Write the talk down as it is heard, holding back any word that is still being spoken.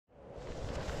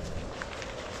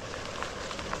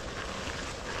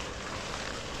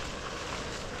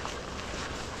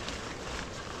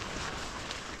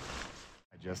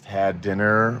Just had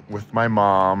dinner with my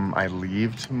mom. I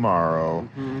leave tomorrow.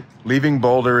 Leaving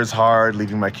Boulder is hard.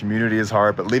 Leaving my community is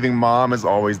hard. But leaving mom is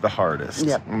always the hardest.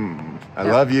 Yep. I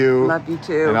love you. Love you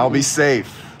too. And I'll be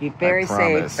safe. Be very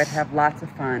safe, but have lots of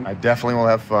fun. I definitely will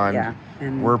have fun. Yeah.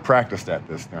 And we're practiced at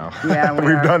this now. Yeah,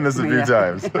 we've done this a few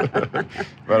times.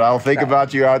 But I'll think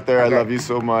about you out there. I love you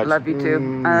so much. Love you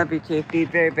too. I love you too. Be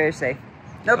very, very safe.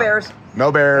 No bears. No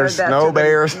bears. No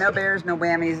bears. No bears. No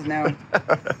whammies. No.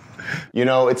 You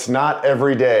know, it's not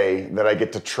every day that I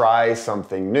get to try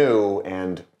something new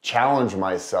and challenge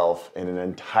myself in an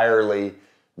entirely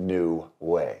new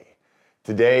way.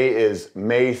 Today is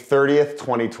May 30th,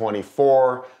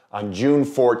 2024. On June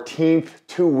 14th,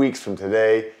 2 weeks from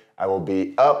today, I will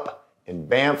be up in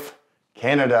Banff,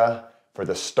 Canada for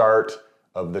the start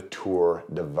of the Tour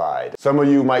Divide. Some of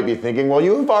you might be thinking, well,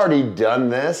 you've already done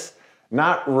this.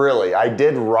 Not really. I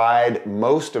did ride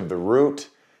most of the route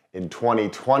in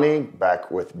 2020,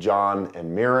 back with John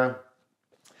and Mira.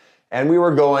 And we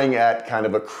were going at kind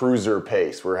of a cruiser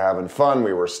pace. We were having fun,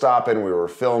 we were stopping, we were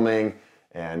filming,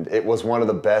 and it was one of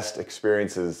the best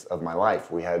experiences of my life.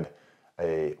 We had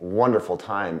a wonderful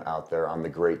time out there on the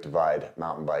Great Divide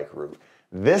mountain bike route.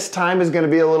 This time is going to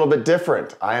be a little bit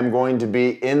different. I am going to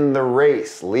be in the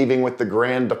race, leaving with the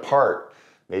Grand Depart,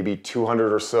 maybe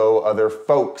 200 or so other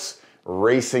folks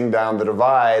racing down the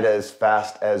divide as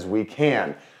fast as we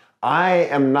can. I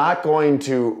am not going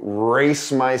to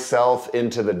race myself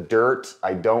into the dirt.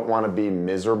 I don't want to be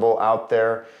miserable out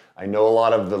there. I know a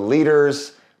lot of the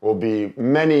leaders will be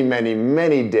many, many,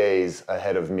 many days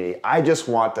ahead of me. I just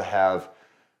want to have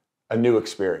a new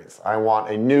experience. I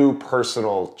want a new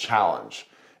personal challenge.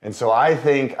 And so I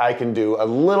think I can do a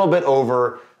little bit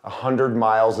over 100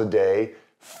 miles a day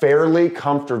fairly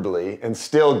comfortably and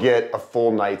still get a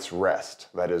full night's rest.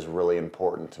 That is really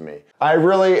important to me. I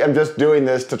really am just doing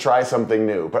this to try something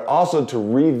new, but also to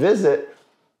revisit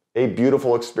a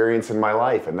beautiful experience in my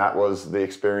life, and that was the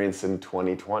experience in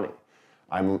 2020.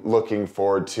 I'm looking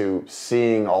forward to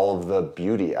seeing all of the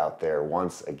beauty out there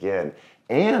once again,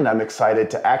 and I'm excited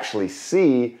to actually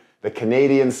see the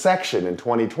Canadian section. In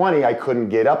 2020, I couldn't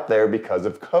get up there because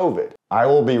of COVID. I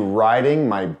will be riding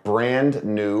my brand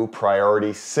new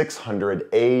Priority 600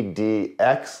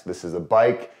 ADX. This is a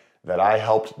bike that I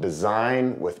helped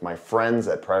design with my friends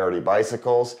at Priority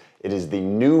Bicycles. It is the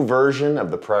new version of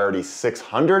the Priority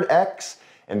 600X.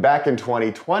 And back in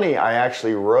 2020, I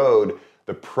actually rode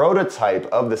the prototype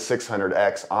of the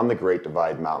 600X on the Great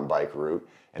Divide mountain bike route,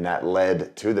 and that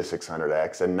led to the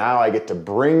 600X. And now I get to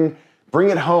bring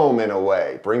it home in a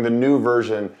way, bring the new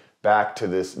version back to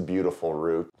this beautiful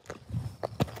route.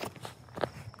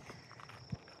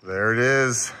 There it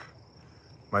is,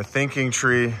 my thinking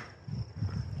tree.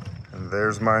 And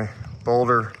there's my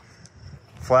Boulder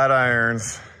flat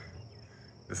irons.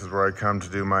 This is where I come to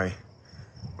do my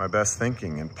best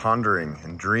thinking and pondering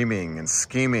and dreaming and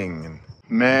scheming. And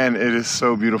man, it is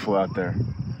so beautiful out there.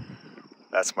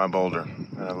 That's my Boulder,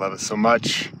 and I love it so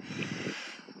much.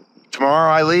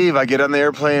 Tomorrow I leave, I get on the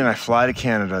airplane and I fly to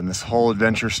Canada, and this whole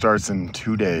adventure starts in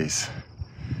 2 days.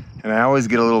 And I always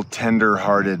get a little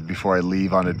tender-hearted before I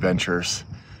leave on adventures.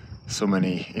 So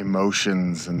many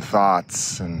emotions and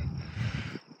thoughts and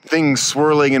things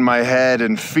swirling in my head,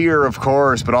 and fear, of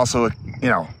course, but also, you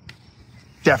know,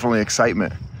 definitely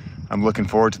excitement. I'm looking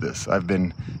forward to this. I've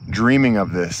been dreaming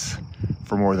of this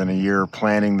for more than a year,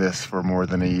 planning this for more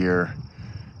than a year,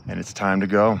 and it's time to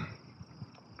go.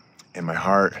 And my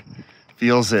heart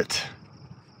feels it.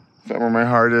 Is that where my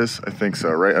heart is? I think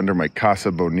so, right under my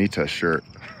Casa Bonita shirt.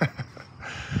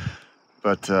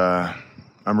 But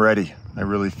I'm ready. I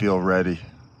really feel ready.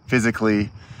 Physically,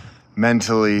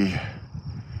 mentally,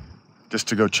 just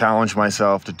to go challenge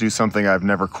myself, to do something I've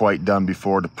never quite done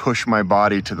before, to push my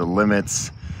body to the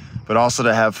limits, but also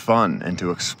to have fun and to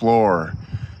explore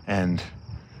and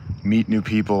meet new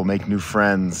people, make new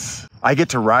friends. I get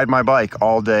to ride my bike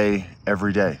all day,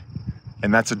 every day.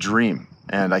 And that's a dream,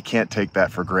 and I can't take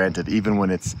that for granted. Even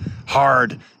when it's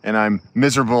hard and I'm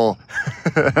miserable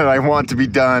and I want to be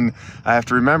done, I have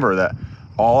to remember that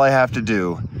all I have to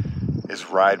do is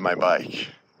ride my bike,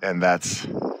 and that's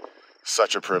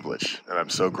such a privilege, and I'm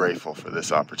so grateful for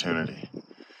this opportunity.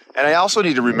 And I also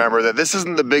need to remember that this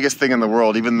isn't the biggest thing in the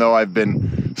world, even though I've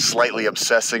been slightly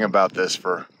obsessing about this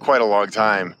for quite a long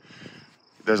time.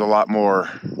 There's a lot more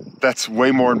that's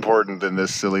way more important than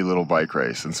this silly little bike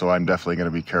race. And so I'm definitely going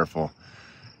to be careful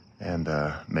and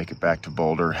make it back to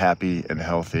Boulder happy and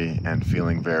healthy and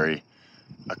feeling very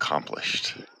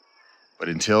accomplished. But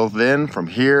until then, from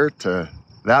here to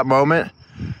that moment,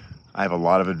 I have a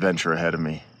lot of adventure ahead of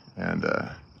me. And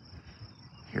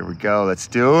here we go. Let's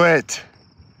do it.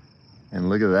 And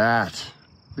look at that.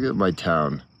 Look at my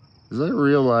town. Is that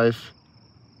real life?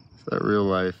 Is that real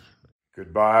life?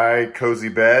 Goodbye, cozy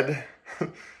bed.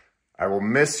 I will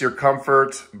miss your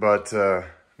comfort, but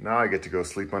now I get to go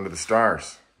sleep under the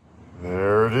stars.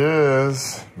 There it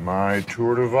is, my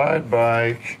Tour Divide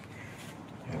bike.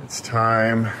 And it's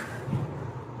time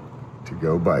to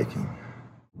go biking.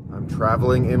 I'm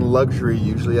traveling in luxury.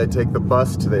 Usually I take the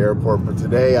bus to the airport, but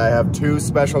today I have two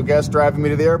special guests driving me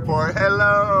to the airport.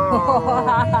 Hello!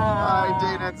 Hi,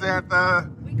 Dana and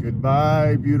Xantha.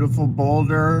 Goodbye, beautiful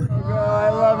Boulder. Oh, God, I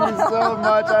love you so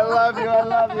much. I love you, I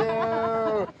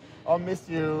love you. I'll miss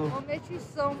you. I'll miss you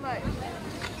so much.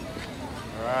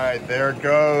 All right, there it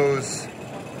goes.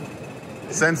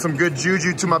 Send some good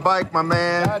juju to my bike, my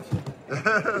man.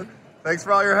 Thanks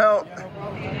for all your help.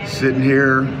 Sitting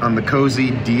here on the cozy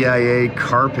DIA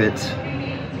carpet.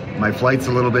 My flight's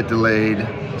a little bit delayed,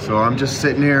 so I'm just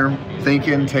sitting here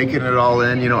thinking, taking it all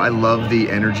in. You know, I love the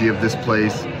energy of this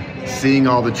place, seeing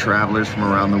all the travelers from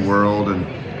around the world, and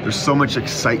there's so much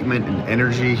excitement and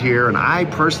energy here. And I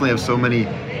personally have so many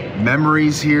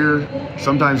memories here,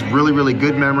 sometimes really, really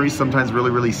good memories, sometimes really,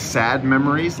 really sad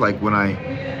memories, like when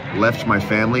I left my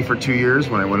family for 2 years,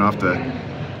 when I went off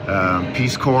to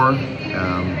Peace Corps,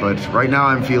 but right now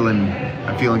I'm feeling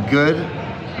good.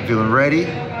 I'm feeling ready,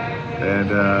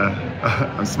 and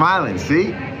I'm smiling.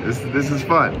 See, this is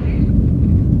fun.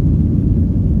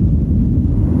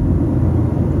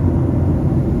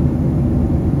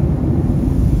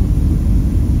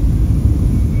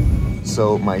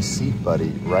 So my seat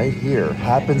buddy right here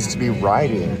happens to be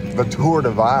riding the Tour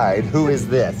Divide. Who is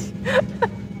this?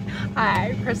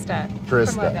 Hi, Krista.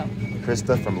 Krista. From Leadville.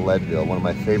 Krista from Leadville, one of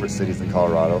my favorite cities in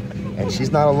Colorado. And she's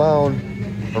not alone.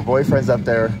 Her boyfriend's up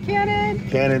there. Cannon.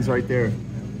 Cannon's right there.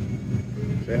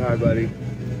 Say hi, buddy.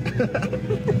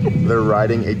 They're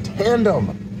riding a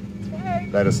tandem.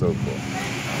 That is so cool.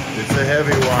 It's a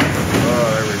heavy one.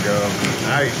 Oh, there we go.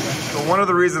 Nice. So one of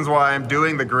the reasons why I'm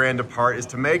doing the Grand Depart is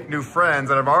to make new friends,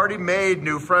 and I've already made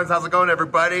new friends. How's it going,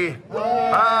 everybody?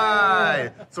 Hi.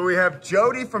 So we have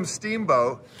Jody from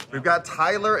Steamboat. We've got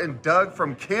Tyler and Doug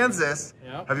from Kansas.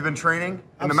 Yep. Have you been training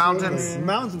in the mountains?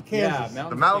 Mountains of Kansas. Yeah,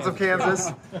 the mountains of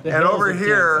Kansas. And over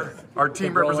here, our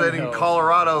team representing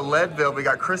Colorado, Leadville, we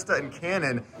got Krista and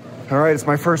Cannon. All right, it's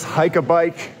my first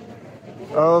hike-a-bike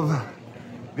of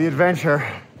the adventure.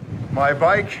 My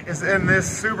bike is in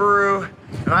this Subaru,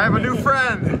 and I have a new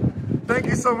friend. Thank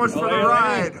you so much for the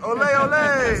ride. Ole, ole.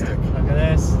 Look at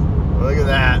this. Look at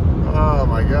that. Oh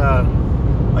my God.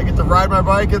 I get to ride my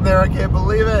bike in there. I can't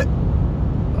believe it.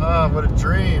 Oh, what a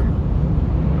dream.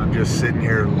 I'm just sitting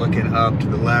here looking up to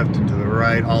the left and to the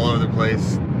right, all over the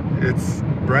place. It's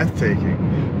breathtaking.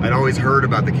 I'd always heard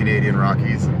about the Canadian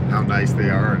Rockies and how nice they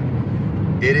are.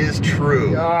 It is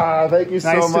true. Ah, thank you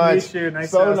so much. Nice to meet you. Nice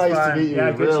to meet you.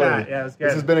 Yeah, good chat. Yeah, it was good.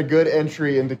 This has been a good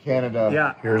entry into Canada.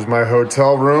 Yeah. Here's my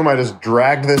hotel room. I just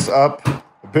dragged this up a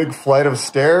big flight of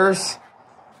stairs.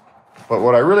 But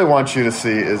what I really want you to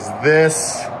see is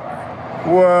this.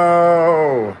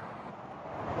 Whoa.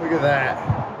 Look at that.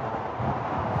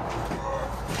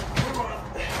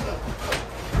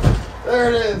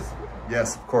 There it is.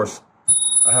 Yes, of course.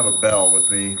 I have a bell with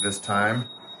me this time.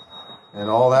 And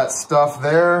all that stuff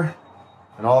there,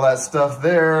 and all that stuff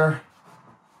there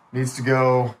needs to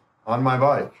go on my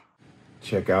bike.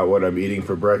 Check out what I'm eating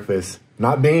for breakfast.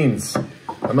 Not beans.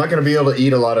 I'm not gonna be able to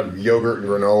eat a lot of yogurt and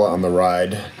granola on the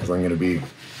ride, because I'm gonna be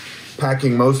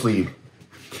packing mostly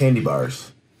candy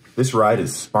bars. This ride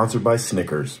is sponsored by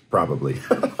Snickers, probably.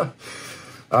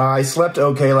 I slept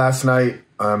okay last night.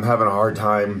 I'm having a hard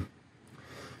time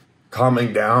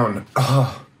calming down.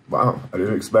 Oh, wow, I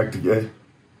didn't expect to get...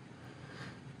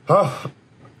 Oh,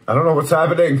 I don't know what's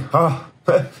happening. Oh,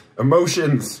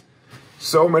 emotions.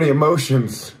 So many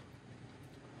emotions.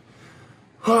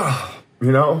 Oh,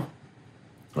 you know?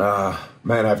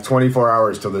 Man, I have 24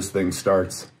 hours till this thing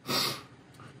starts.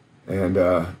 And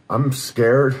I'm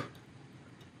scared.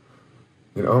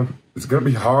 You know, it's going to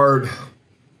be hard.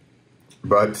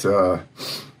 But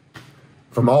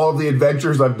from all of the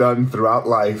adventures I've done throughout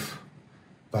life,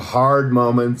 the hard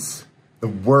moments, the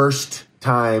worst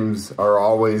times are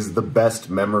always the best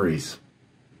memories.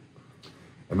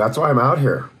 And that's why I'm out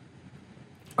here.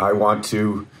 I want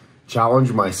to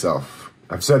challenge myself.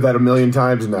 I've said that a million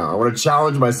times now. I want to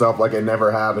challenge myself like I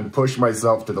never have and push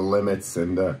myself to the limits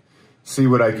and see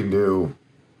what I can do.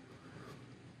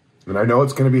 And I know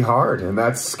it's going to be hard, and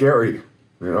that's scary,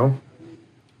 you know?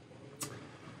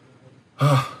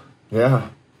 Yeah.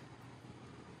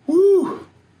 Woo!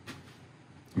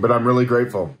 But I'm really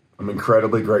grateful. I'm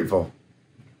incredibly grateful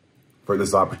for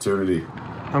this opportunity.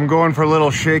 I'm going for a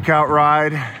little shakeout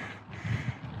ride.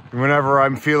 Whenever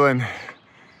I'm feeling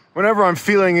Whenever I'm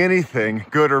feeling anything,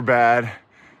 good or bad,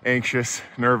 anxious,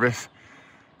 nervous,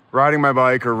 riding my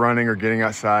bike or running or getting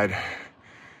outside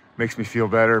makes me feel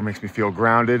better, makes me feel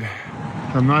grounded.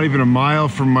 I'm not even a mile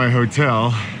from my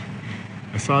hotel.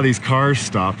 I saw these cars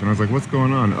stop and I was like, what's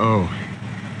going on? Oh,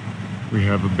 we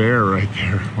have a bear right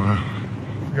there. Wow.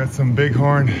 We got some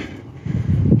bighorn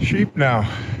sheep now.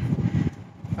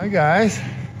 Hi guys.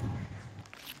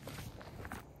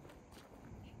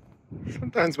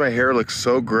 Sometimes my hair looks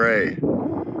so gray.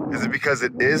 Is it because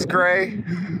it is gray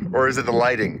or is it the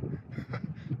lighting?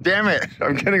 Damn it,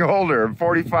 I'm getting older. I'm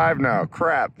 45 now,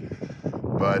 crap.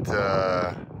 But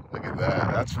look at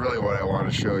that. That's really what I want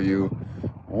to show you.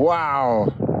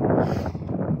 Wow.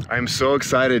 I'm so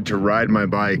excited to ride my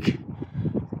bike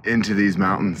into these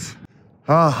mountains.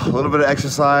 Oh, a little bit of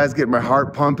exercise, getting my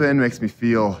heart pumping, makes me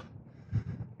feel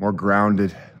more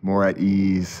grounded, more at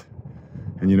ease.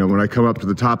 And you know, when I come up to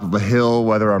the top of a hill,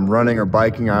 whether I'm running or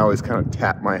biking, I always kind of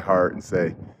tap my heart and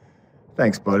say,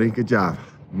 thanks, buddy, good job.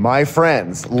 My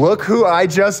friends, look who I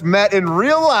just met in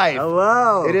real life.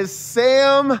 Hello. It is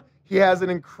Sam. He has an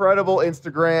incredible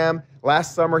Instagram.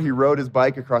 Last summer, he rode his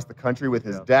bike across the country with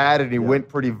his dad, and he went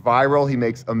pretty viral. He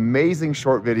makes amazing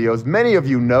short videos. Many of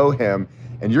you know him,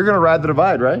 and you're gonna ride the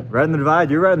Divide, right? Riding the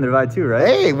Divide. You're riding the Divide too, right?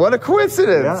 Hey, what a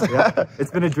coincidence. Yeah. It's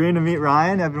been a dream to meet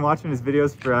Ryan. I've been watching his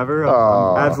videos forever.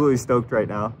 I'm absolutely stoked right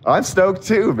now. I'm stoked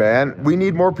too, man. We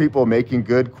need more people making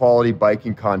good quality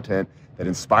biking content that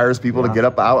inspires people to get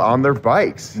up out on their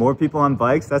bikes. More people on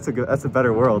bikes, that's a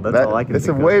better world. That's all I can think of.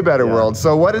 It's a way better world.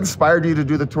 So what inspired you to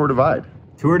do the Tour Divide?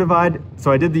 Tour Divide,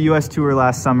 so I did the US tour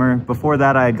last summer. Before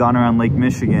that, I had gone around Lake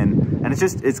Michigan, and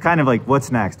it's kind of like,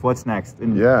 what's next?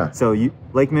 And so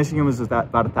Lake Michigan was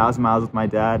about 1,000 miles with my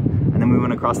dad, and then we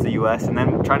went across the US, and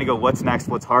then trying to go, what's next,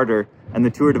 what's harder? And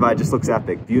the Tour Divide just looks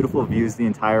epic. Beautiful views the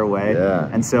entire way. Yeah.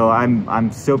 And so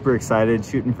I'm super excited,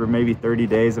 shooting for maybe 30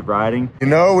 days of riding. You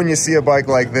know, when you see a bike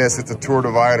like this, it's a Tour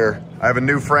Divider. I have a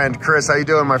new friend. Chris, how you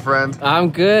doing, my friend?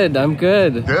 I'm good, I'm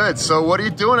good. Good, so what are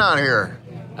you doing out here?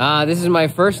 This is my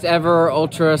first ever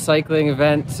ultra cycling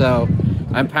event, so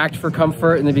I'm packed for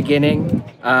comfort in the beginning.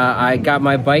 I got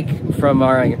my bike from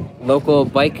our local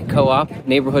bike co-op,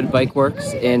 Neighborhood Bike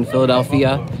Works in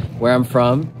Philadelphia, where I'm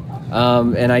from.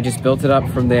 And I just built it up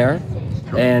from there.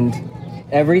 And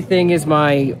everything is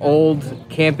my old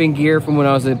camping gear from when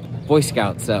I was a Boy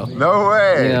Scout, so. No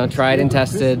way! You know, tried and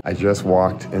tested. I just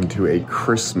walked into a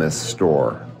Christmas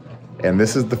store. And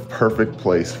this is the perfect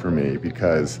place for me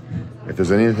because if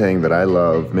there's anything that I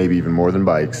love, maybe even more than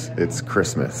bikes, it's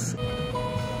Christmas.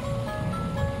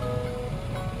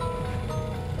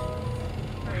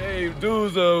 Hey,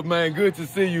 Duzer, man, good to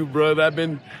see you, brother.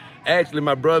 Actually,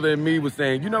 my brother and me was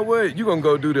saying, you know what? You're going to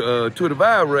go do the Tour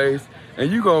Divide race,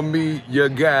 and you're going to meet your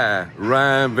guy,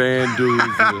 Ryan Van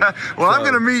Duzer. Well, I'm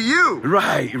going to meet you.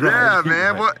 Right. Yeah,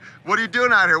 man. Right. What are you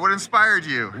doing out here? What inspired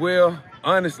you? Well,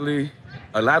 honestly,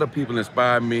 a lot of people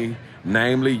inspired me,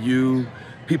 namely you,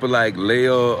 people like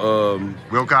Leo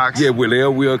Wilcox. Yeah, Leo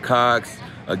Wilcox,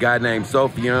 a guy named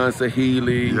Sophian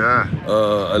Sahili,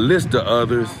 a list of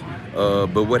others.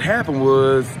 But what happened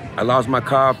was, I lost my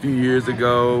car a few years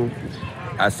ago.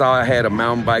 I saw I had a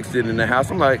mountain bike sitting in the house.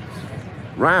 I'm like,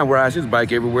 Ryan rides his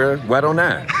bike everywhere, why don't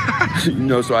I? You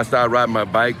know, so I started riding my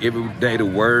bike every day to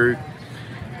work.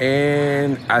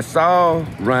 And I saw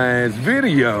Ryan's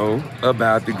video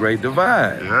about the Great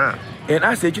Divide. Yeah. And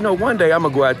I said, you know, one day I'm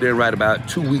gonna go out there and ride about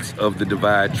 2 weeks of the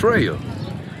Divide Trail.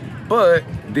 But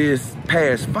this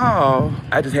past fall,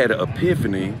 I just had an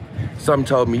epiphany. Something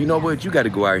told me, you know what, you gotta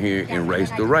go out here and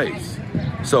race the race.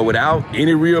 So without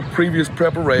any real previous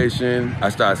preparation, I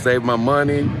started saving my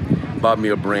money, bought me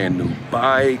a brand new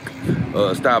bike,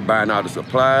 started buying all the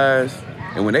supplies.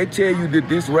 And when they tell you that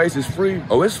this race is free,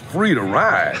 oh, it's free to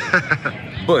ride.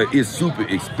 But it's super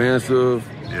expensive.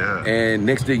 Yeah. And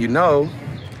next thing you know,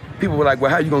 people were like, well,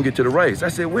 how you gonna get to the race? I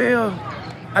said, well,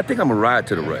 I think I'm gonna ride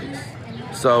to the race.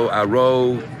 So I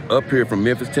rode up here from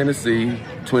Memphis, Tennessee,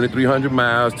 2,300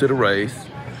 miles to the race.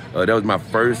 That was my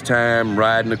first time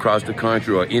riding across the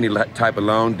country or any type of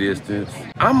long distance.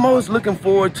 I'm most looking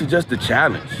forward to just the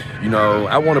challenge. You know,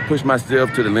 I wanna push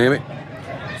myself to the limit,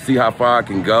 see how far I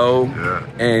can go. Yeah.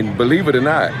 And believe it or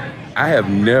not, I have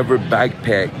never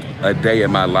bikepacked a day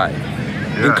in my life,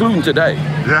 including today.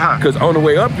 Yeah. Because on the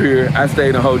way up here, I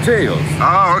stayed in hotels.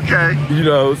 Oh, okay. You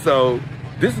know, so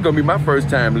this is gonna be my first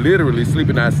time literally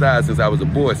sleeping outside since I was a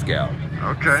Boy Scout.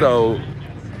 Okay. So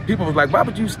people was like, why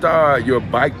would you start your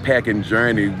bikepacking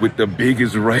journey with the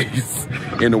biggest race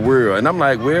in the world? And I'm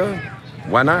like, well,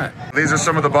 why not? These are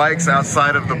some of the bikes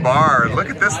outside of the bar. Look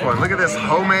at this one. Look at this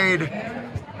homemade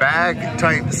bag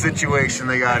type situation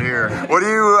they got here. What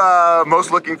are you most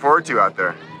looking forward to out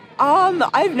there?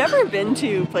 I've never been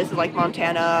to places like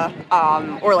Montana,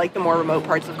 or like the more remote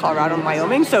parts of Colorado and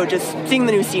Wyoming, so just seeing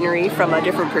the new scenery from a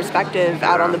different perspective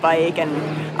out on the bike, and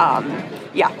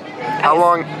yeah. How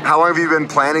long have you been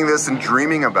planning this and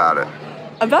dreaming about it?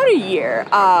 About a year.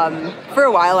 For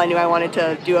a while I knew I wanted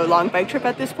to do a long bike trip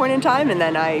at this point in time, and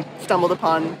then I stumbled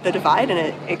upon the Divide, and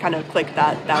it kind of clicked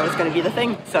that that was going to be the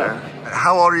thing. So.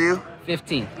 How old are you?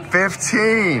 15.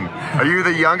 15! Are you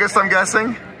the youngest, I'm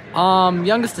guessing?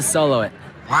 Youngest to solo it.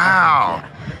 Wow.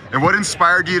 And what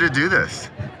inspired you to do this?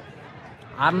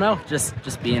 I don't know, just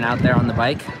being out there on the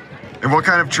bike. And what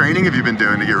kind of training have you been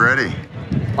doing to get ready?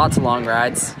 Lots of long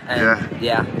rides. And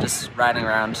yeah, just riding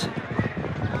around.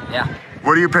 Yeah.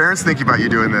 What do your parents think about you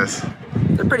doing this?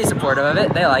 They're pretty supportive of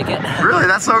it. They like it. Really?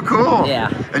 That's so cool.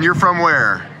 Yeah. And you're from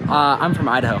where? I'm from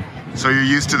Idaho. So you're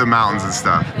used to the mountains and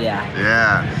stuff? Yeah.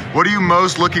 Yeah. What are you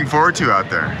most looking forward to out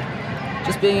there?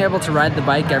 Just being able to ride the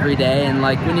bike every day, and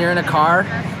like when you're in a car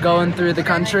going through the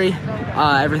country,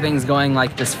 everything's going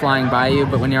like just flying by you,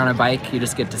 but when you're on a bike, you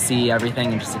just get to see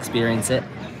everything and just experience it.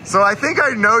 So I think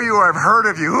I know you or I've heard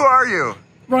of you. Who are you?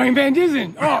 Ryan Van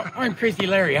Duzen. Oh, I'm Crazy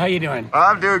Larry. How you doing?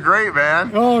 I'm doing great,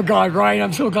 man. Oh, God, Ryan,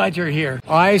 I'm so glad you're here.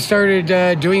 I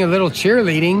started doing a little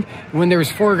cheerleading when there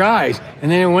was 4 guys, and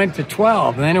then it went to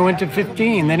 12, and then it went to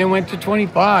 15, then it went to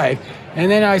 25, and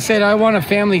then I said I want a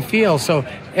family feel, so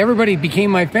everybody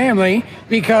became my family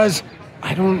because I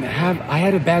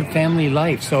had a bad family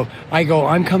life. So I go,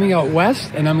 I'm coming out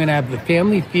west, and I'm going to have the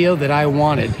family feel that I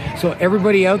wanted. So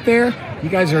everybody out there, you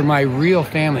guys are my real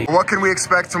family. What can we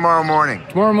expect tomorrow morning?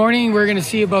 Tomorrow morning, we're going to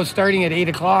see about starting at 8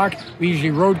 o'clock. We usually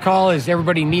road call as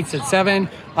everybody meets at 7.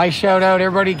 I shout out,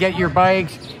 everybody get your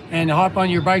bikes and hop on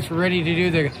your bikes. We're ready to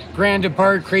do the Grand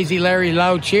Depart Crazy Larry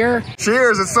loud cheer.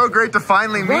 Cheers, it's so great to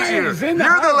finally meet you. You're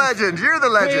the legend, you're the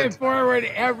legend. Pay it forward,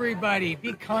 everybody.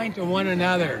 Be kind to one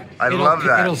another. I love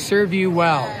that. It'll serve you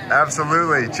well.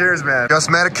 Absolutely, cheers, man.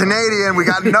 Just met a Canadian, we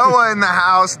got Noah in the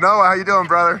house. Noah, how you doing,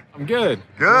 brother? I'm good.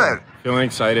 Good. Feeling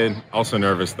excited, also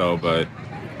nervous though, but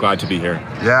glad to be here.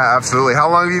 Yeah, absolutely.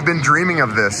 How long have you been dreaming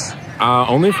of this?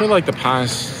 Only for like the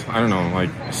past, I don't know,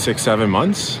 like 6-7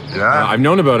 months. Yeah. I've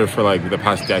known about it for like the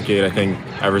past decade, I think,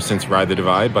 ever since Ride the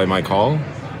Divide by Mike Hall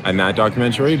and that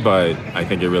documentary, but I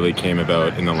think it really came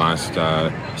about in the last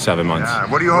 7 months. Yeah.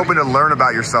 What are you hoping to learn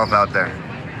about yourself out there?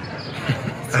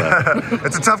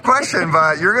 It's a tough question,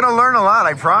 but you're gonna learn a lot,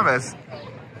 I promise.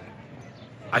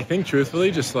 I think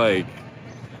truthfully, just like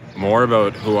more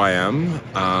about who I am,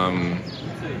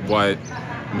 what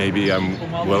maybe I'm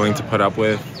willing to put up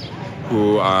with,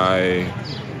 who I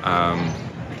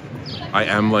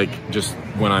am, like just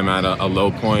when I'm at a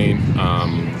low point,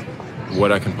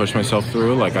 what I can push myself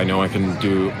through. Like I know I can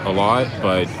do a lot,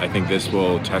 but I think this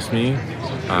will test me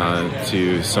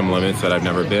to some limits that I've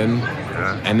never been.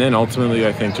 Yeah. And then ultimately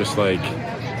I think just like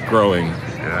growing.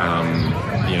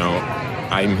 Yeah. You know,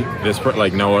 I'm this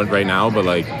like Noah right now, but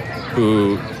like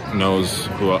who knows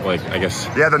who, like, I guess.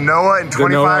 Yeah, the Noah in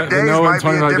 25 days might be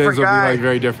a different guy. Will be like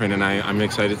very different, and I'm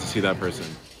excited to see that person.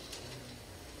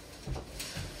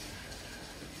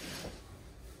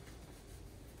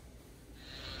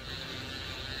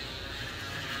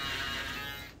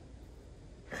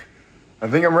 I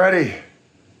think I'm ready.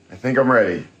 I think I'm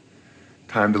ready.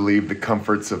 Time to leave the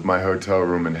comforts of my hotel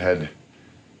room and head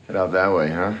out that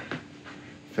way, huh?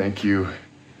 Thank you,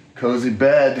 cozy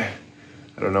bed.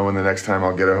 I don't know when the next time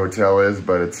I'll get a hotel is,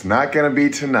 but it's not gonna be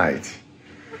tonight.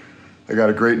 I got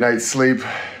a great night's sleep.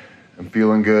 I'm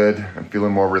feeling good. I'm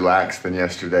feeling more relaxed than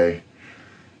yesterday.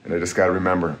 And I just gotta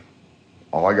remember,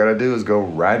 all I gotta do is go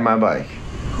ride my bike.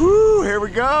 Whoo, here we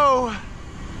go.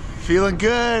 Feeling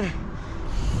good.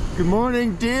 Good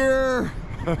morning, dear.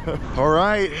 All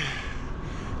right.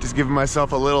 Just giving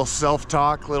myself a little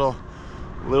self-talk, little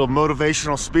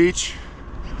motivational speech.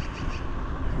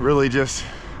 Really just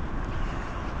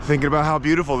thinking about how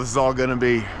beautiful this is all gonna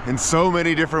be in so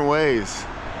many different ways.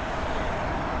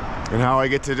 And how I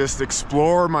get to just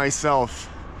explore myself.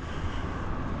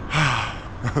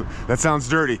 That sounds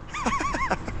dirty.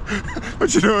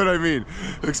 But you know what I mean.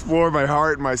 Explore my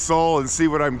heart and my soul and see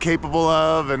what I'm capable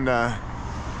of, and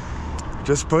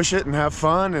just push it and have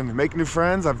fun and make new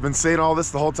friends. I've been saying all this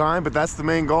the whole time, but that's the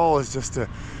main goal, is just to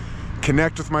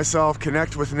connect with myself,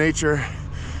 connect with nature.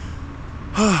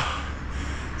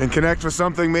 And connect with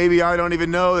something maybe I don't even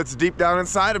know that's deep down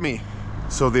inside of me.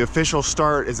 So the official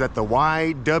start is at the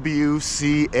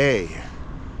YWCA.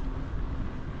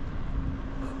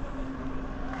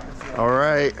 All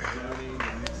right,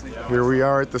 here we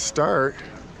are at the start.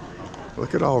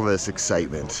 Look at all this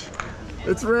excitement.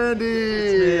 It's Randy.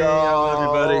 It's me.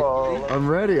 Hello, everybody. I'm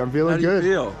ready. I'm feeling good. How do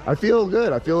you feel? I feel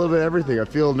good. I feel a little bit of everything. I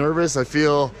feel nervous. I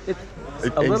feel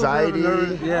anxiety.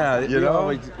 Yeah, you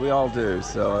know? we all do.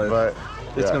 So, but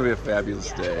it's going to be a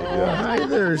fabulous day. Oh, hi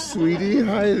there, sweetie.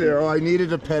 Hi there. Oh, I needed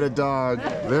to pet a dog.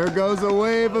 There goes a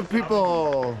wave of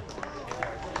people.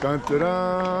 Dun, dun,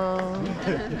 dun.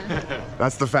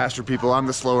 That's the faster people. I'm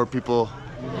the slower people.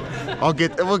 We'll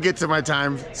get to my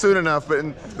time soon enough, but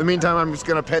in the meantime, I'm just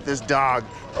gonna pet this dog.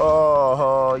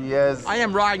 Oh, yes. I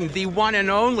am riding the one and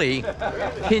only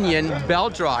Pinion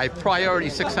belt drive Priority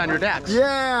 600X.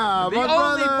 Yeah, the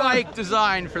only bike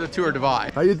designed for the Tour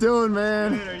Divide. How you doing,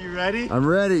 man? Are you ready? I'm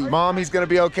ready. Mom, he's gonna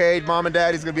be okay. Mom and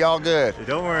Dad, he's gonna be all good.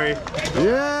 Don't worry.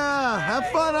 Yeah, have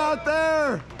fun out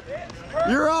there.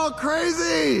 You're all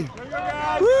crazy.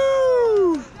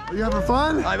 Woo! Are you having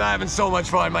fun? I'm having so much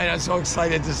fun, man. I'm so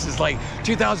excited. This is like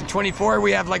 2024.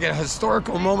 We have like a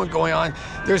historical moment going on.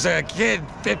 There's a kid,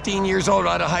 15 years old,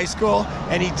 out of high school,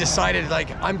 and he decided, like,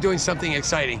 I'm doing something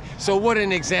exciting. So what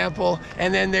an example.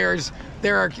 And then there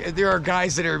are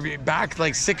guys that are back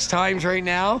like 6 times right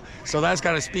now. So that's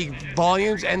got to speak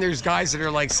volumes. And there's guys that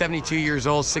are like 72 years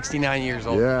old, 69 years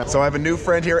old. Yeah. So I have a new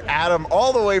friend here, Adam,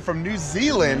 all the way from New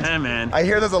Zealand. Hey, man. I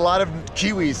hear there's a lot of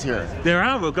Kiwis here. There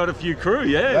are. We've got a few crew,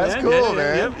 yeah. That's cool,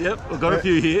 man. Yep. We've got a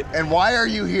few here. And why are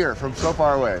you here from so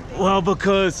far away? Well,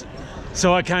 because,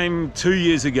 so I came 2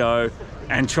 years ago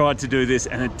and tried to do this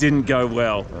and it didn't go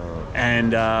well.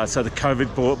 And so the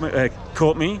COVID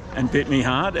caught me and bit me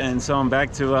hard, and so I'm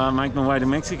back to make my way to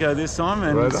Mexico this time,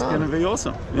 and it's going to be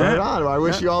awesome. Right on. I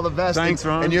wish you all the best. Thanks,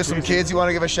 Ron. And you have some kids you want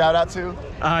to give a shout out to?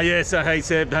 Yeah, so hey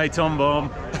Seb, hey Tom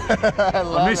Bomb.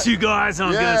 I miss you guys, and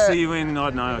I'm going to see you in, I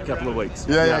don't know, a couple of weeks.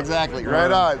 Yeah, exactly.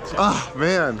 Right on. Oh,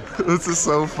 man, this is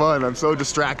so fun. I'm so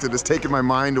distracted. It's taken my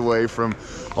mind away from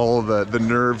all the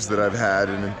nerves that I've had,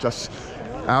 and just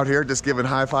out here just giving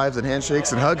high fives and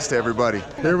handshakes and hugs to everybody.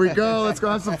 Here we go, let's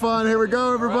go have some fun. Here we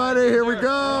go, everybody, here we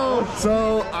go.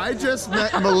 So I just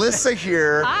met Melissa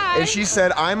here. Hi. And she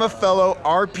said, I'm a fellow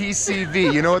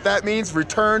RPCV. You know what that means?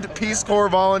 Returned Peace Corps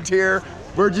volunteer.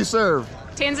 Where'd you serve?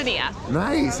 Tanzania.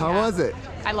 Nice, how was it?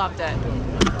 I loved it.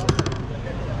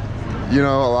 You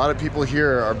know, a lot of people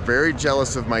here are very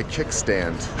jealous of my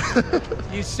kickstand.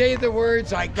 You say the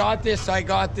words, I got this, I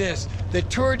got this. The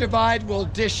Tour Divide will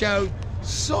dish out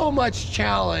so much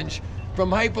challenge, from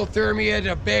hypothermia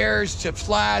to bears to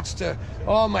flats to,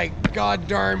 oh my god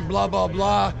darn, blah blah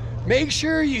blah. Make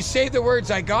sure you say the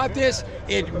words, I got this.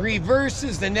 It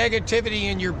reverses the negativity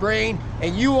in your brain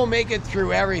and you will make it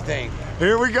through everything.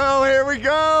 Here we go, here we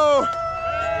go.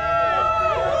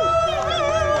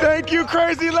 Thank you,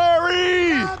 Crazy Larry.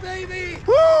 Yeah, baby.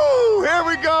 Woo, here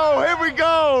we go, here we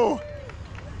go.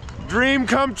 Dream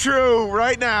come true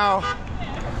right now.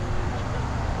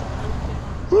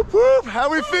 Whoop whoop, how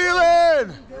we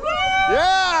feeling?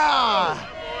 Yeah!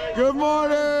 Good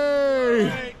morning!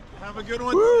 Have a good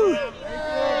one. Woo.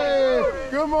 Hey.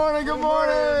 Good morning, good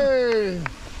morning!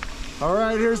 All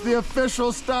right, here's the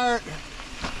official start.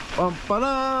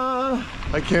 Bum-ba-da.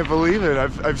 I can't believe it.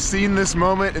 I've seen this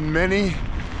moment in many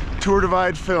Tour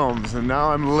Divide films, and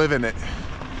now I'm living it.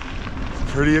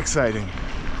 It's pretty exciting.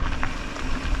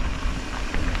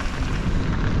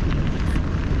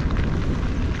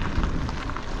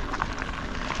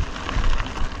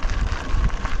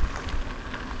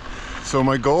 So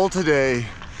my goal today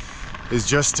is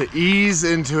just to ease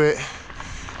into it,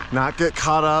 not get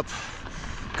caught up,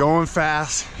 going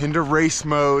fast into race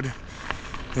mode,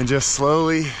 and just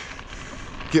slowly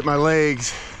get my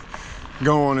legs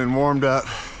going and warmed up.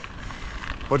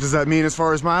 What does that mean as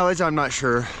far as mileage? I'm not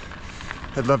sure.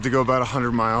 I'd love to go about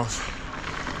 100 miles.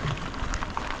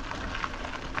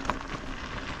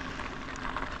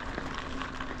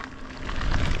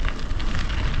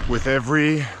 With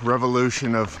every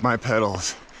revolution of my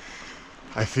pedals,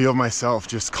 I feel myself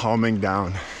just calming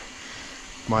down.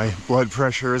 My blood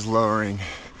pressure is lowering,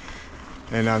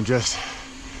 and I'm just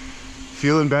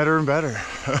feeling better and better.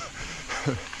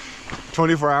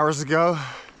 24 hours ago,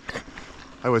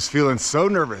 I was feeling so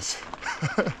nervous.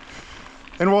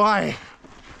 And why?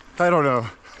 I don't know.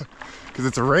 Because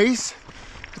it's a race?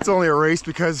 It's only a race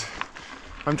because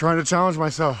I'm trying to challenge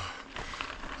myself.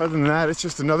 Other than that, it's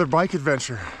just another bike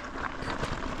adventure.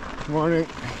 Good morning.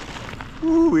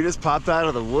 Ooh, we just popped out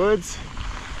of the woods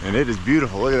and it is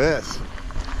beautiful. Look at this.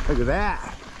 Look at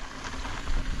that.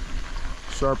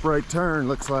 Sharp right turn,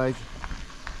 looks like.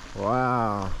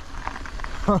 Wow.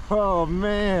 Oh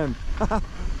man.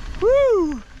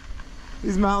 Woo!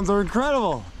 These mountains are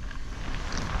incredible.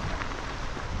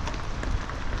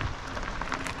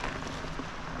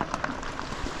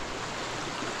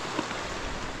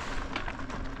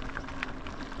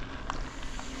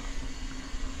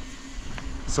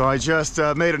 So I just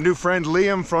made a new friend,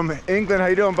 Liam from England. How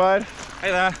you doing, bud?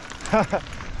 Hey there.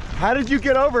 How did you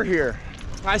get over here?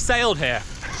 I sailed here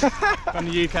from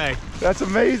the UK. That's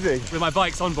amazing. With my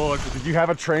bikes on board. Did you have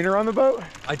a trainer on the boat?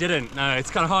 I didn't, no. It's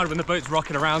kind of hard when the boat's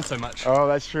rocking around so much. Oh,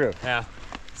 that's true. Yeah.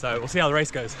 So we'll see how the race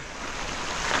goes.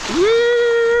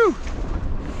 Woo!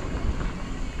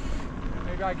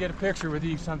 Maybe I get a picture with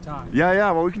you sometime.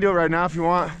 Yeah, well, we can do it right now if you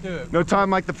want. Do it. No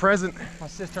time like the present. My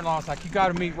sister-in-law's like, you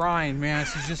gotta meet Ryan, man.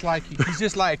 She's just like you. He's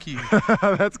just like you.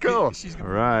 That's cool. All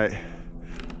right.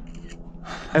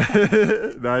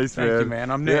 Nice, Thank you,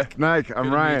 man. I'm Nick. Yeah, Nick,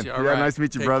 I'm Ryan. Yeah, right. Nice to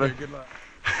meet you, Take brother. care. Good luck.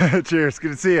 Cheers.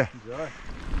 Good to see you. Enjoy.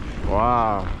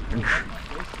 Wow.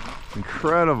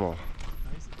 Incredible.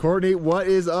 Courtney, what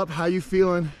is up? How you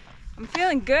feeling? I'm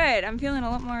feeling good. I'm feeling a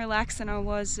lot more relaxed than I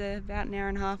was about an hour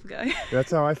and a half ago.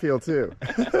 That's how I feel too.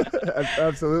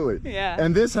 Absolutely. Yeah.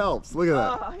 And this helps. Look at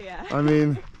that. Oh, yeah. I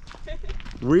mean,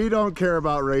 we don't care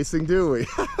about racing, do we?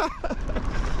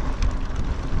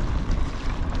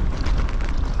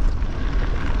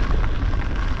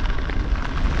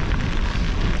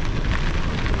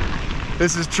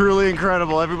 This is truly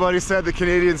incredible. Everybody said the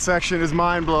Canadian section is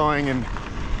mind-blowing, and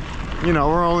you know,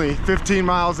 we're only 15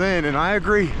 miles in, and I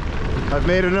agree. I've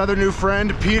made another new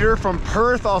friend, Peter from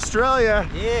Perth, Australia.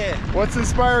 Yeah. What's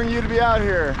inspiring you to be out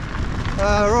here?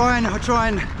 Ryan, I try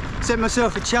and set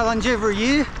myself a challenge every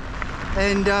year,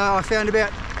 and I found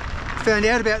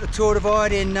out about the Tour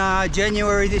Divide in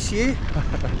January this year.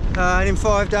 And in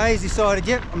 5 days decided,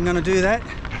 yep, I'm going to do that.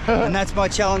 And that's my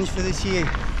challenge for this year.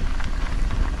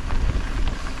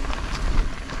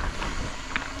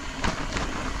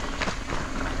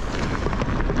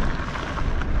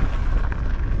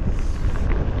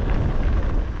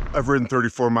 I've ridden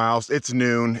 34 miles. It's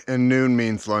noon, and noon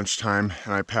means lunchtime,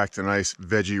 and I packed a nice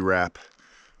veggie wrap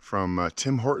from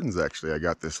Tim Hortons, actually. I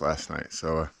got this last night,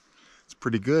 so it's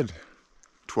pretty good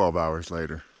 12 hours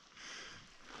later.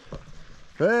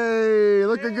 Hey,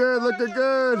 looking good, looking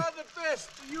good. You are the best.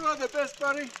 You are the best,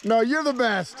 buddy. No, you're the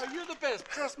best. No, you're the best.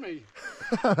 Trust me.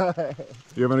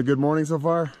 You having a good morning so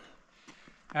far?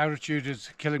 Altitude is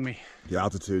killing me. The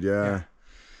altitude, yeah.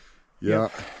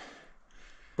 Yep.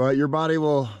 But your body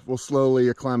will slowly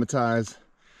acclimatize.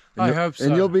 I hope so.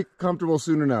 And you'll be comfortable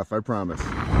soon enough, I promise.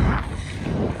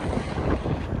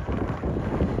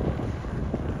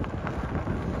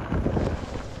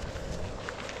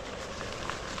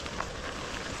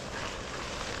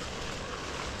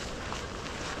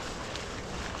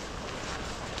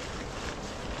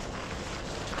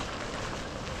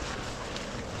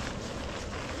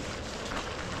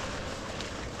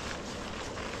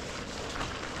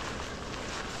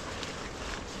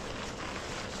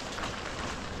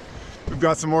 We've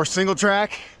got some more single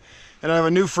track, and I have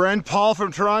a new friend, Paul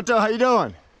from Toronto. How you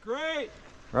doing? Great.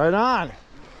 Right on.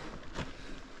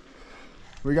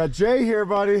 We got Jay here,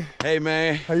 buddy. Hey,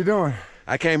 man. How you doing?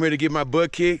 I came here to get my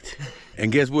butt kicked,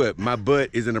 and guess what? My butt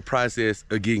is in the process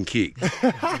of getting kicked.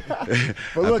 But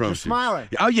look, you're smiling.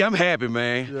 Oh, yeah, I'm happy,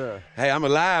 man. Yeah. Hey, I'm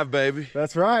alive, baby.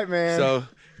 That's right, man. So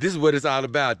this is what it's all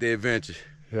about, the adventure.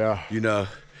 Yeah. You know,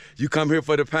 you come here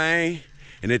for the pain,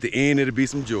 and at the end, it'll be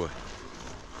some joy.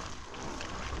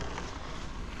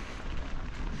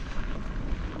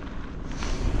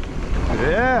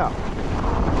 Yeah.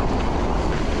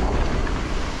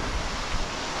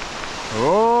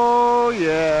 Oh,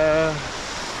 yeah.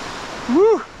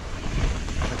 Woo.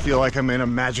 I feel like I'm in a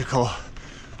magical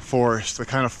forest, the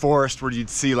kind of forest where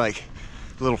you'd see like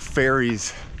little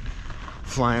fairies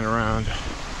flying around.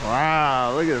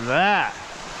 Wow, look at that.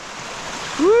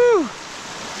 Woo.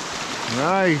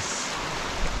 Nice.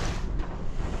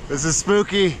 This is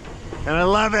spooky, and I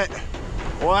love it.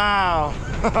 Wow.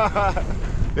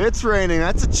 It's raining.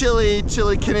 That's a chilly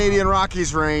Canadian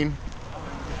Rockies rain.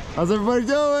 How's everybody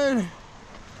doing?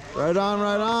 Right on,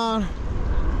 right on.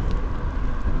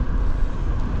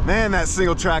 Man, that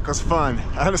single track was fun.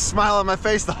 I had a smile on my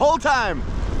face the whole time.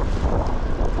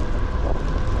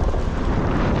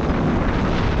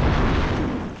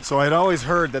 So I'd always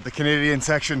heard that the Canadian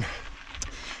section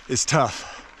is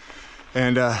tough.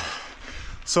 And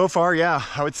so far, yeah,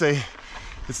 I would say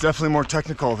it's definitely more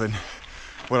technical than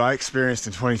what I experienced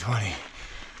in 2020.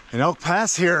 And Elk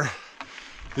Pass here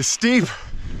is steep.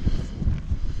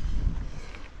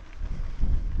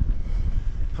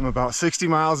 I'm about 60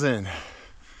 miles in.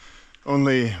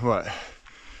 Only, what,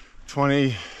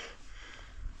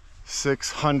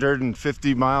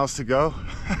 2,650 miles to go?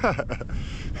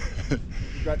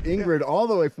 You've got Ingrid all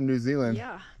the way from New Zealand.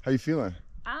 Yeah. How you feeling?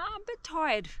 A bit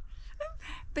tired.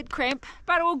 Bit cramp,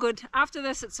 but all good. After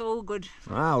this, it's all good.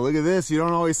 Wow, look at this. You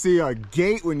don't always see a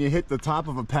gate when you hit the top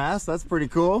of a pass. That's pretty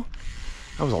cool.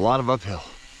 That was a lot of uphill.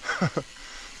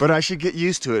 but I should get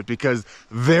used to it because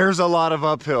there's a lot of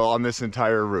uphill on this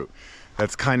entire route.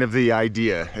 That's kind of the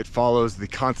idea. It follows the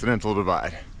Continental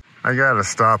Divide. I gotta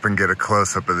stop and get a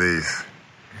close-up of these.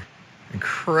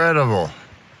 Incredible.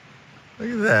 Look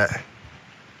at that.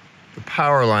 The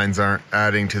power lines aren't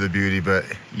adding to the beauty, but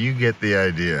you get the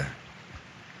idea.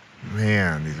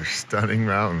 Man, these are stunning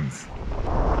mountains.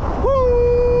 Woo-wee!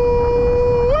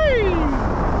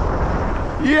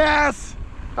 Yes!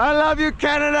 I love you,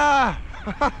 Canada!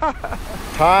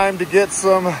 Time to get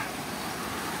some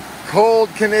cold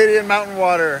Canadian mountain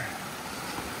water.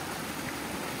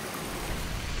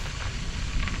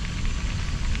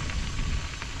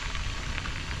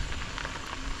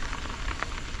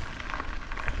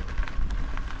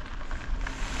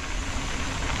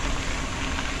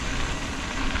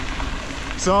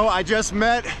 So I just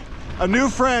met a new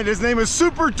friend. His name is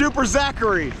Super Duper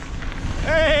Zachary.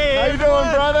 Hey, how you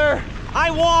doing, brother? I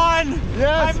won.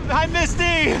 Yes. Hi,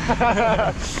 Misty.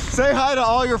 Say hi to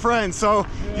all your friends. So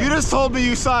you just told me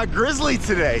you saw a grizzly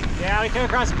today. Yeah, we came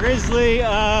across a grizzly.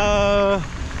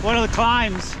 One of the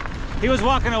climbs. He was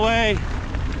walking away.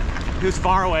 He was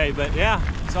far away, but yeah,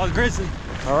 saw the grizzly.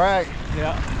 All right.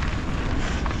 Yeah.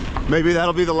 Maybe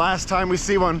that'll be the last time we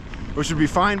see one, which would be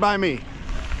fine by me.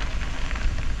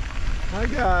 Hi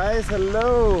guys,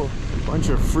 hello. Bunch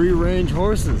of free range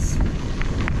horses.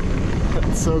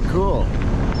 That's so cool.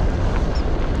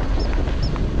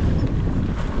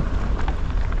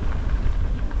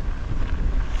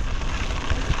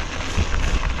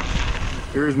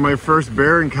 Here's my first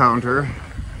bear encounter.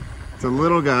 It's a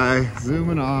little guy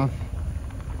zooming off.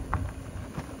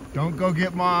 Don't go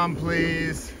get mom,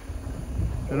 please.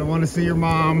 I don't want to see your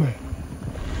mom.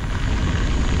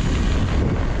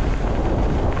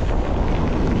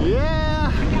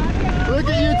 Yeah! Look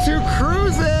at you two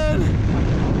cruising!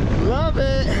 Love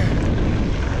it!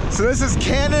 So this is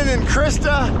Cannon and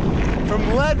Krista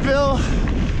from Leadville.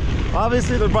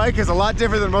 Obviously their bike is a lot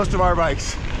different than most of our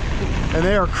bikes. And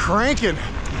they are cranking.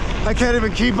 I can't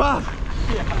even keep up.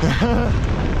 Yeah.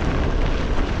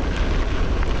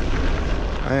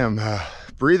 I am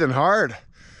breathing hard,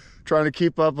 trying to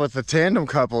keep up with the tandem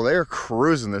couple. They are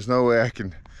cruising. There's no way I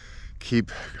can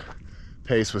keep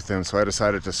pace with them, so I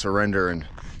decided to surrender and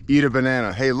eat a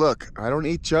banana. Hey, look, I don't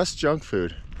eat just junk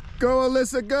food. Go,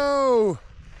 Alyssa, go!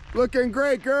 Looking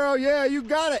great, girl. Yeah, you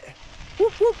got it.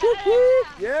 Whoop, whoop, whoop, whoop.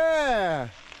 Yeah.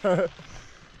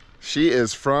 She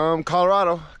is from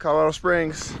Colorado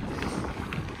Springs.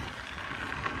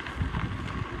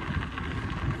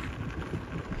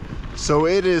 So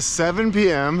it is 7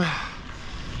 p.m.,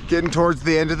 getting towards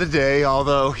the end of the day,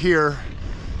 although here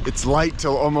it's light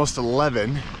till almost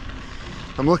 11.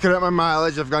 I'm looking at my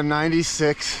mileage, I've got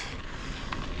 96.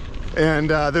 And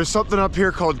there's something up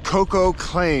here called Coco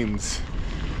Claims,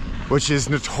 which is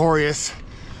notorious,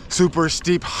 super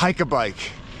steep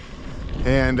hike-a-bike.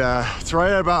 And it's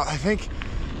right at about, I think,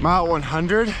 mile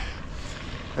 100.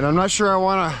 And I'm not sure I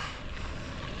want to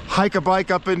hike a bike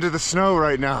up into the snow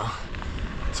right now.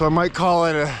 So I might call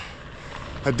it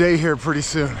a day here pretty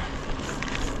soon.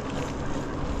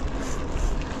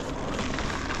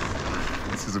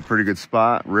 This is a pretty good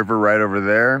spot. River right over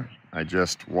there. I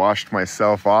just washed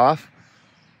myself off.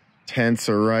 Tents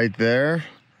are right there.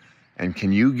 And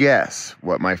can you guess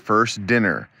what my first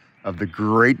dinner of the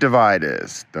Great Divide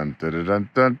is? Dun, dun, dun, dun,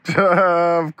 dun, dun.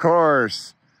 Of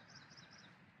course.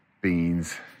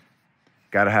 Beans.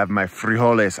 Gotta have my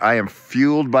frijoles. I am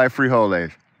fueled by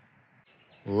frijoles.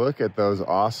 Look at those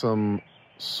awesome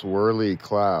swirly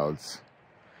clouds.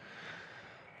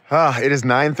 It is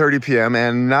 9:30 p.m.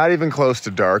 and not even close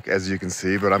to dark, as you can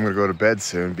see, but I'm gonna go to bed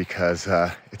soon because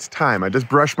it's time. I just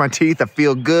brushed my teeth, I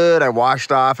feel good, I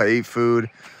washed off, I ate food,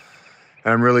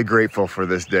 and I'm really grateful for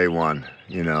this day one.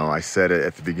 You know, I said it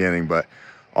at the beginning, but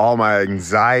all my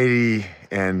anxiety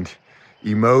and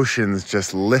emotions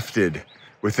just lifted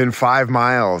within 5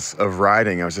 miles of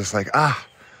riding. I was just like,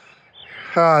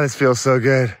 this feels so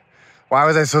good. Why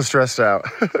was I so stressed out?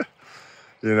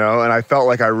 You know, and I felt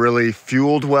like I really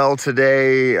fueled well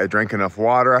today. I drank enough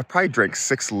water. I probably drank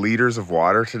 6 liters of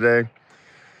water today.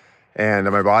 And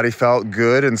my body felt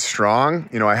good and strong.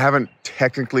 You know, I haven't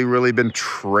technically really been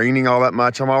training all that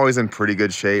much. I'm always in pretty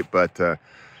good shape, but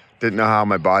didn't know how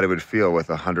my body would feel with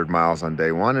 100 miles on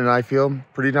day one. And I feel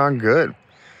pretty darn good.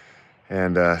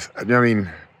 And I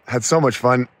mean, had so much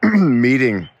fun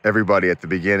meeting everybody at the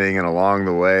beginning and along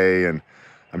the way. And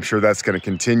I'm sure that's going to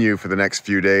continue for the next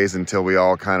few days until we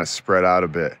all kind of spread out a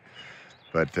bit.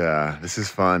 But this is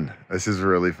fun. This is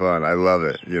really fun. I love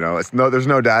it. You know, there's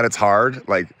no doubt it's hard.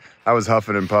 Like, I was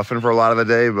huffing and puffing for a lot of the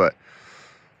day, but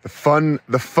The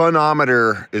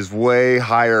funometer is way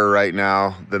higher right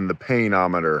now than the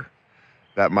painometer.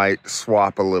 That might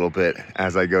swap a little bit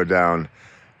as I go down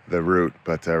the route,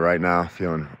 but right now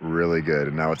feeling really good.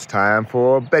 And now it's time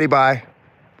for Betty Bye.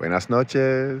 Buenas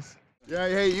noches. Yeah,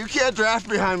 hey, you can't draft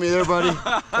behind me there, buddy.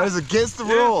 That is against the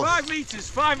rules. 5 meters,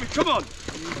 5, come on.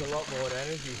 Use a lot more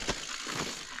energy.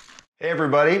 Hey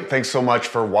everybody, thanks so much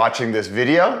for watching this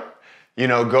video. You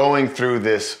know, going through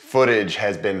this footage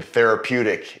has been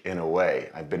therapeutic in a way.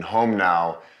 I've been home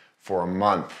now for a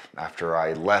month after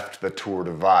I left the Tour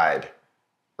Divide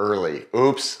early.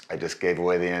 Oops, I just gave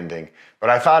away the ending. But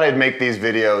I thought I'd make these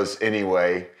videos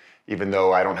anyway, even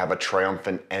though I don't have a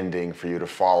triumphant ending for you to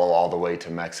follow all the way to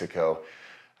Mexico.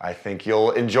 I think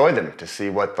you'll enjoy them to see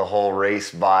what the whole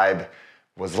race vibe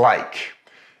was like.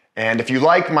 And if you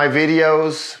like my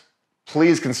videos,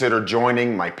 please consider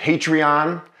joining my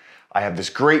Patreon. I have this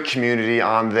great community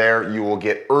on there. You will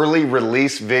get early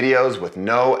release videos with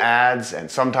no ads, and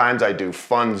sometimes I do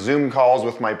fun Zoom calls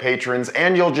with my patrons,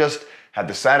 and you'll just have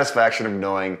the satisfaction of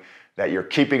knowing that you're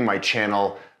keeping my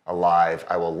channel alive.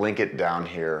 I will link it down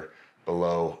here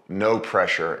below. No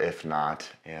pressure if not.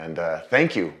 And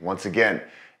thank you once again,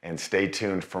 and stay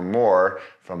tuned for more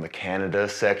from the Canada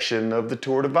section of the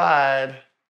Tour Divide.